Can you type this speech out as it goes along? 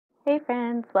Hey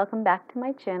friends, welcome back to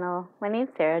my channel. My name's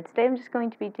Sarah. Today I'm just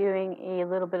going to be doing a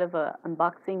little bit of an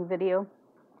unboxing video.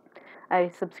 I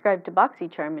subscribe to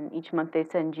Boxy Charm, and each month they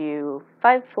send you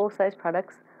 5 full-size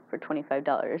products for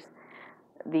 $25.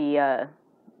 The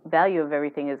value of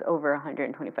everything is over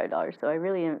 $125, so I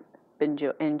really have been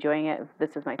enjoying it.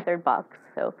 This is my 3rd box,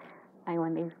 so I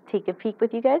want to take a peek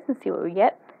with you guys and see what we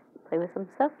get. Play with some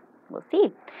stuff. We'll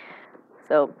see.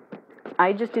 So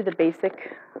I just do the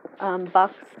basic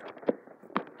box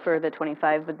for the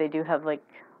 25, but they do have like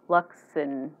Luxe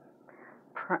and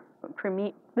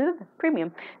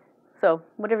Premium. So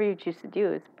whatever you choose to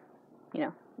do is,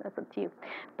 that's up to you.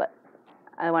 But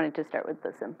I wanted to start with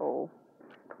the simple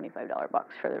 $25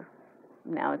 box for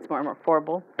now. It's more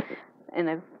affordable, and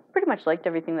I've pretty much liked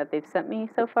everything that they've sent me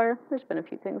so far. There's been a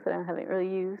few things that I haven't really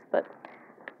used, but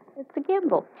it's a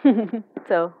gamble.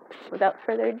 So without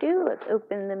further ado, let's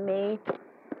open the May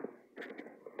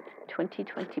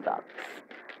 2020 box.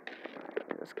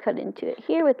 Just cut into it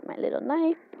here with my little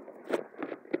knife.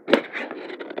 There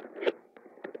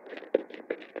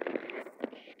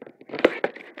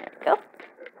we go.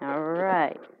 All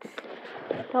right.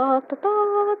 All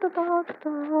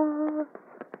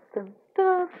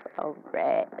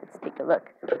right, let's take a look.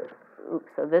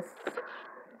 Oops, so this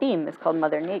theme is called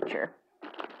Mother Nature.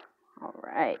 All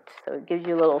right, so it gives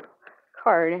you a little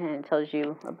card and it tells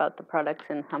you about the products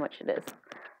and how much it is.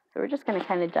 So we're just going to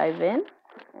kind of dive in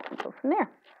and go from there.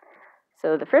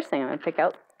 So the first thing I'm going to pick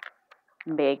out,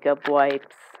 makeup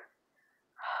wipes.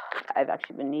 I've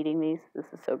actually been needing these. This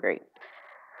is so great.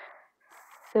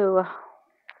 So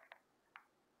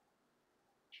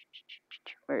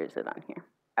where is it on here?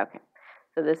 Okay.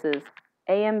 So this is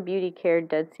AM Beauty Care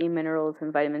Dead Sea Minerals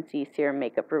and Vitamin C Serum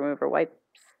Makeup Remover Wipes.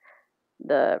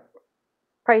 The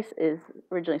price is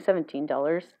originally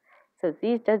 $17. It says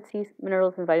these Dead Sea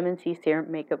Minerals and Vitamin C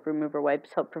Serum Makeup Remover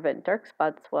Wipes help prevent dark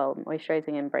spots while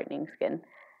moisturizing and brightening skin.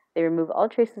 They remove all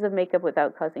traces of makeup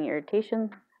without causing irritation,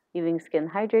 leaving skin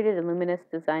hydrated and luminous,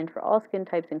 designed for all skin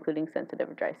types, including sensitive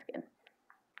or dry skin.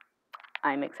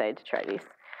 I'm excited to try these.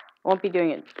 I won't be doing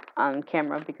it on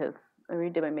camera because I already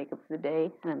did my makeup for the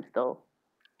day, and I'm still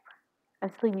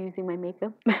using my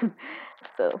makeup.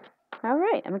 So, all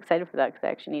right, I'm excited for that because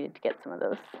I actually needed to get some of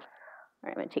those. All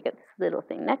right, I'm going to take out this little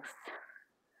thing next.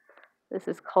 This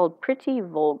is called Pretty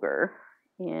Vulgar,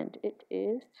 and it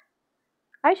is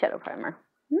eyeshadow primer.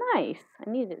 Nice. I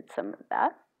needed some of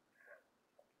that.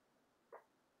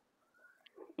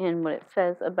 And what it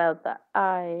says about the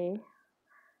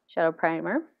eyeshadow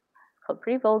primer, it's called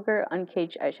Pretty Vulgar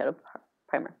Uncaged Eyeshadow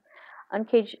Primer.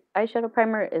 Uncaged Eyeshadow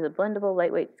Primer is a blendable,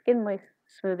 lightweight, skin moist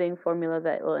smoothing formula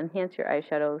that will enhance your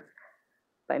eyeshadows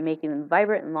by making them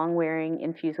vibrant and long-wearing,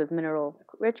 infused with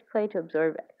mineral-rich clay to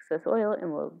absorb excess oil,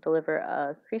 and will deliver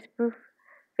a crease-proof,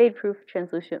 fade-proof,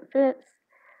 translucent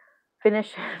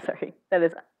finish. Sorry, that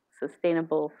is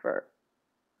sustainable.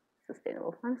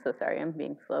 I'm so sorry, I'm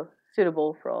being slow.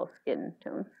 Suitable for all skin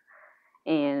tones.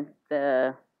 And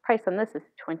the price on this is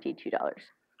 $22.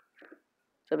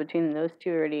 So between those two,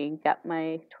 I already got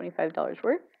my $25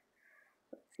 worth.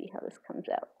 Let's see how this comes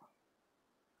out.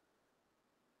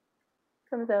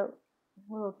 Comes out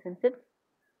a little tinted.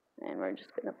 And we're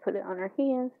just going to put it on our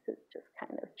hands to just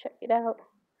kind of check it out.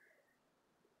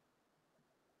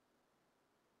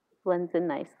 Blends in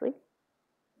nicely.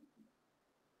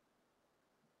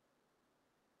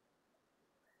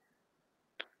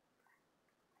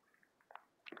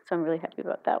 So I'm really happy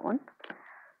about that one.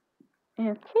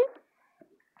 Okay.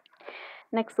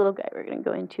 Next little guy we're going to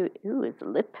go into is a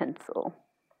lip pencil.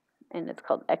 And it's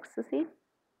called Ecstasy.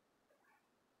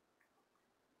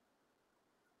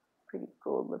 Pretty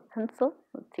cool lip pencil.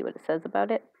 Let's see what it says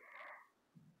about it.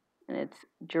 And it's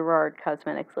Gerard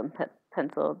Cosmetics lip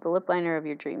pencil, the lip liner of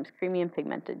your dreams, creamy and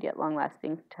pigmented, yet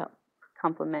long-lasting to help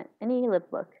complement any lip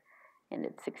look. And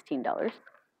it's $16. Let's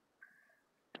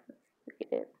look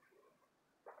at it.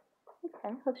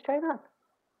 Okay, let's try it on.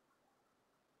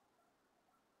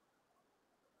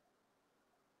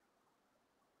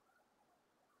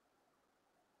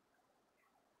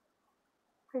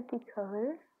 Pretty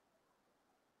color.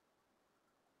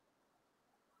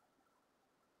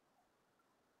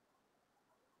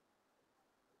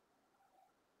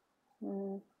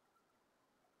 I'm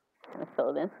going to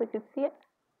fill it in so you can see it.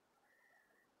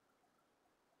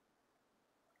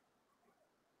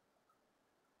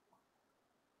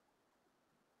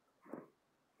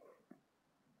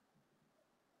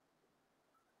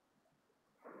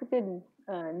 It's a good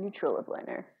neutral lip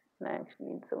liner, and I actually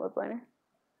need some lip liner.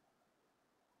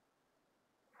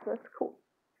 So that's cool.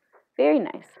 Very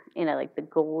nice. And I like the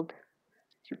gold.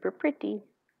 Super pretty.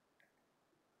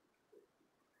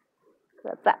 So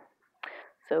that's that.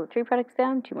 So 3 products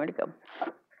down, 2 more to go.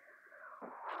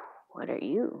 What are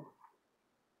you?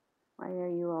 Why are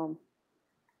you all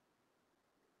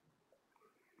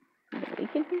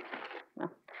leaking here? No.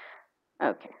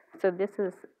 Okay, so this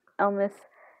is Elmis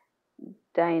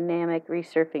Dynamic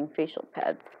Resurfing Facial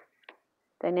Pads.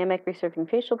 Dynamic resurfing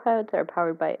facial pads are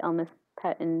powered by Elmis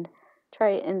patent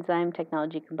tri-enzyme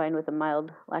technology combined with a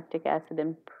mild lactic acid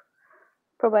and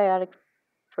probiotic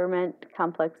ferment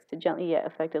complex to gently yet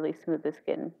effectively smooth the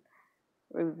skin,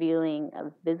 revealing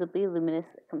a visibly luminous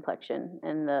complexion.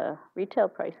 And the retail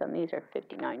price on these are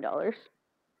 $59.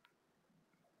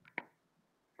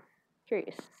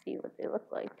 Curious to see what they look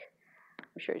like.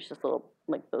 I'm sure it's just little,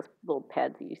 like those little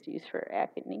pads you used to use for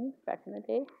acne back in the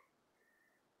day.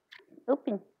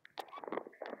 Open.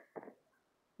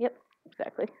 Yep,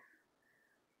 exactly.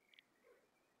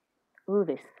 Ooh,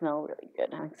 they smell really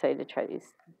good. I'm excited to try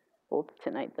these both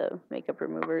tonight, the makeup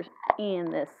removers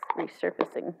and this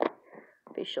resurfacing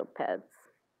facial pads.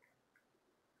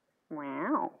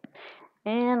 Wow.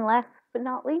 And last but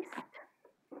not least,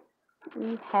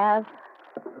 we have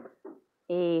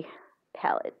a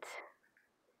palette.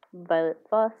 Violet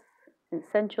Voss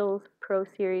Essentials Pro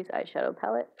Series eyeshadow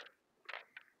palette.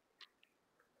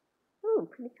 Ooh,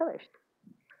 pretty colors.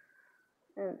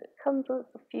 And it comes with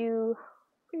a few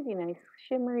pretty nice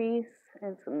shimmeries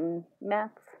and some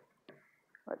mattes.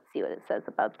 Let's see what it says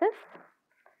about this.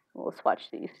 We'll swatch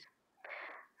these.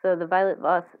 So the Violet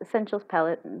Voss Essentials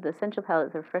palette. The Essential palette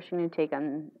is a refreshing new take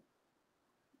on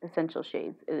essential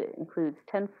shades. It includes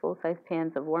 10 full-size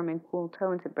pans of warm and cool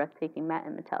tones and breathtaking matte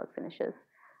and metallic finishes.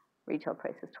 Retail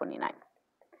price is $29.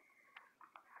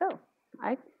 So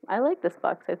I like this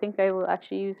box. I think I will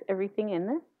actually use everything in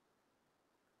it.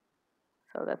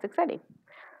 So that's exciting.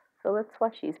 So let's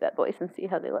swatch these bad boys and see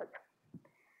how they look.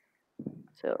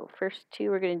 So first 2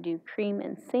 we're going to do cream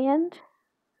and sand.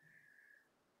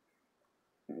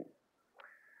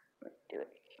 Let's do it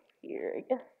here, I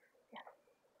guess. Yeah.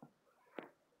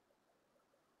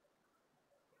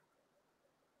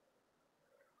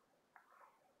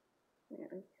 There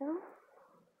we go.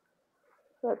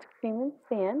 So that's cream and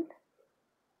sand.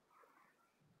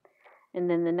 And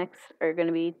then the next are going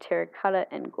to be terracotta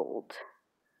and gold.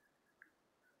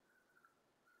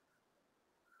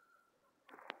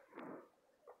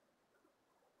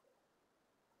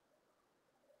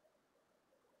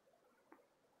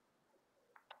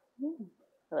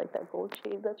 I like that gold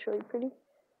shade. That's really pretty.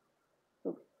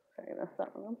 Ooh, sorry, I messed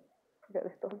that one up. Forgot I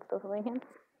still had stuff in my hands.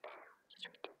 Just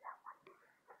redo that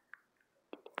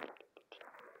one.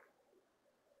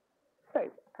 Sorry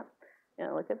about that.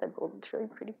 Yeah, look at that gold. It's really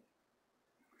pretty.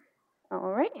 All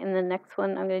right, and the next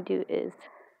one I'm going to do is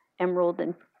emerald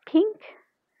and pink.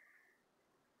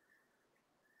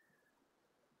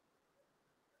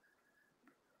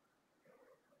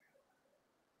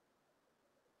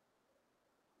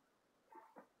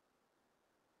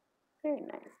 Very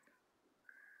nice.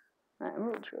 That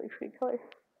emerald's really pretty color.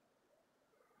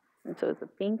 And so is the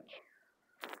pink.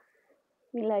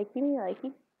 Me likey, me likey.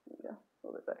 There you go, a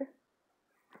little bit better.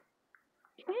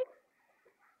 Okay.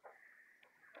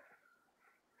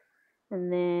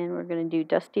 And then we're going to do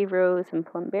Dusty Rose and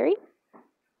Plumberry.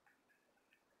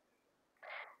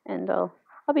 And I'll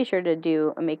be sure to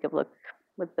do a makeup look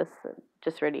with this,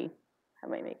 just ready, have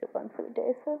my makeup on for the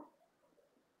day, so.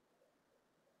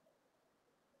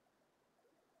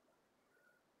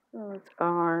 Those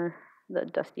are the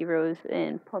Dusty Rose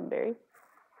and Plumberry.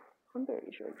 Plumberry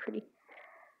is really pretty.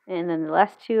 And then the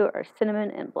last 2 are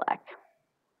Cinnamon and Black.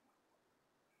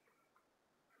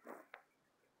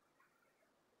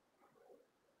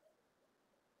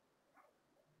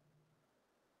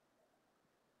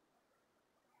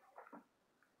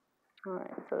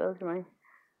 Alright, so those are my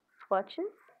swatches.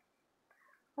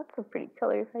 Lots of pretty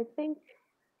colors, I think.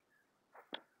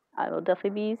 I will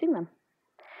definitely be using them.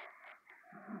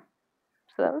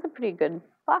 So that was a pretty good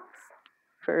box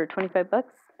for 25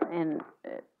 bucks, and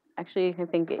actually I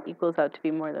think it equals out to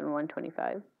be more than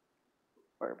 $125,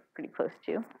 or pretty close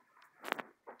to.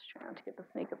 Let's try not to get this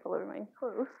makeup all over my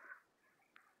clothes.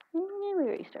 And we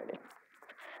already started.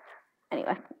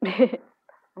 Anyway, I'm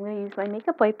going to use my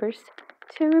makeup wipers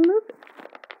to remove it.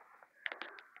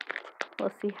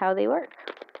 We'll see how they work.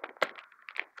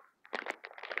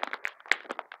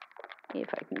 See if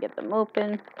I can get them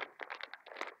open.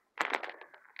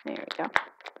 There we go.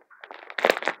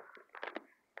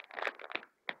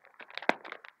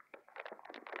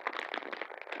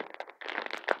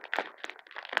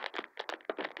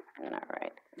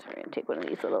 Alright, so we're going to take one of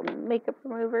these little makeup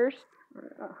removers.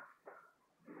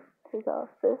 Take off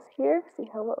this here, see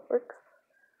how it works.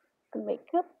 The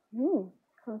makeup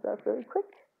comes out really quick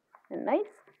and nice.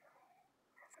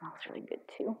 smells really good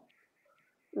too.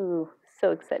 Ooh,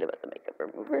 so excited about the makeup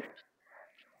remover.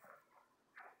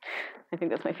 I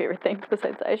think that's my favorite thing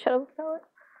besides the eyeshadow palette.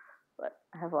 But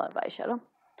I have a lot of eyeshadow.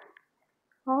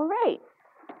 All right.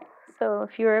 So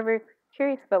if you're ever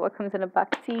curious about what comes in a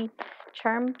Boxy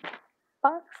Charm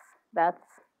box, that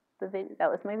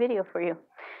was my video for you.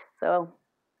 So,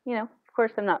 of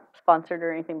course I'm not sponsored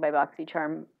or anything by Boxy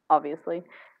Charm, obviously,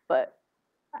 but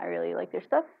I really like their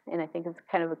stuff, and I think it's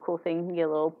kind of a cool thing. You get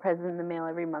a little present in the mail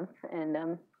every month,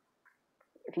 and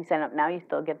if you sign up now, you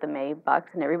still get the May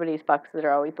box, and everybody's boxes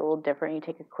are always a little different. You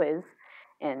take a quiz,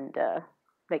 and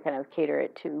they kind of cater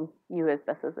it to you as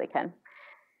best as they can.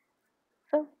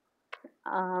 So,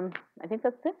 I think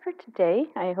that's it for today.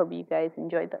 I hope you guys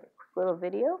enjoyed that quick little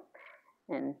video,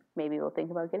 and maybe we'll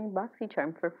think about getting Boxy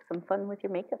Charm for some fun with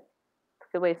your makeup. It's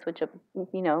a good way to switch up,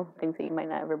 things that you might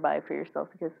not ever buy for yourself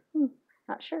because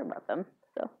not sure about them.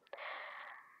 So,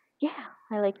 yeah,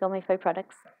 I like all my 5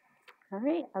 products. All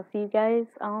right, I'll see you guys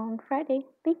on Friday.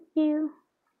 Thank you.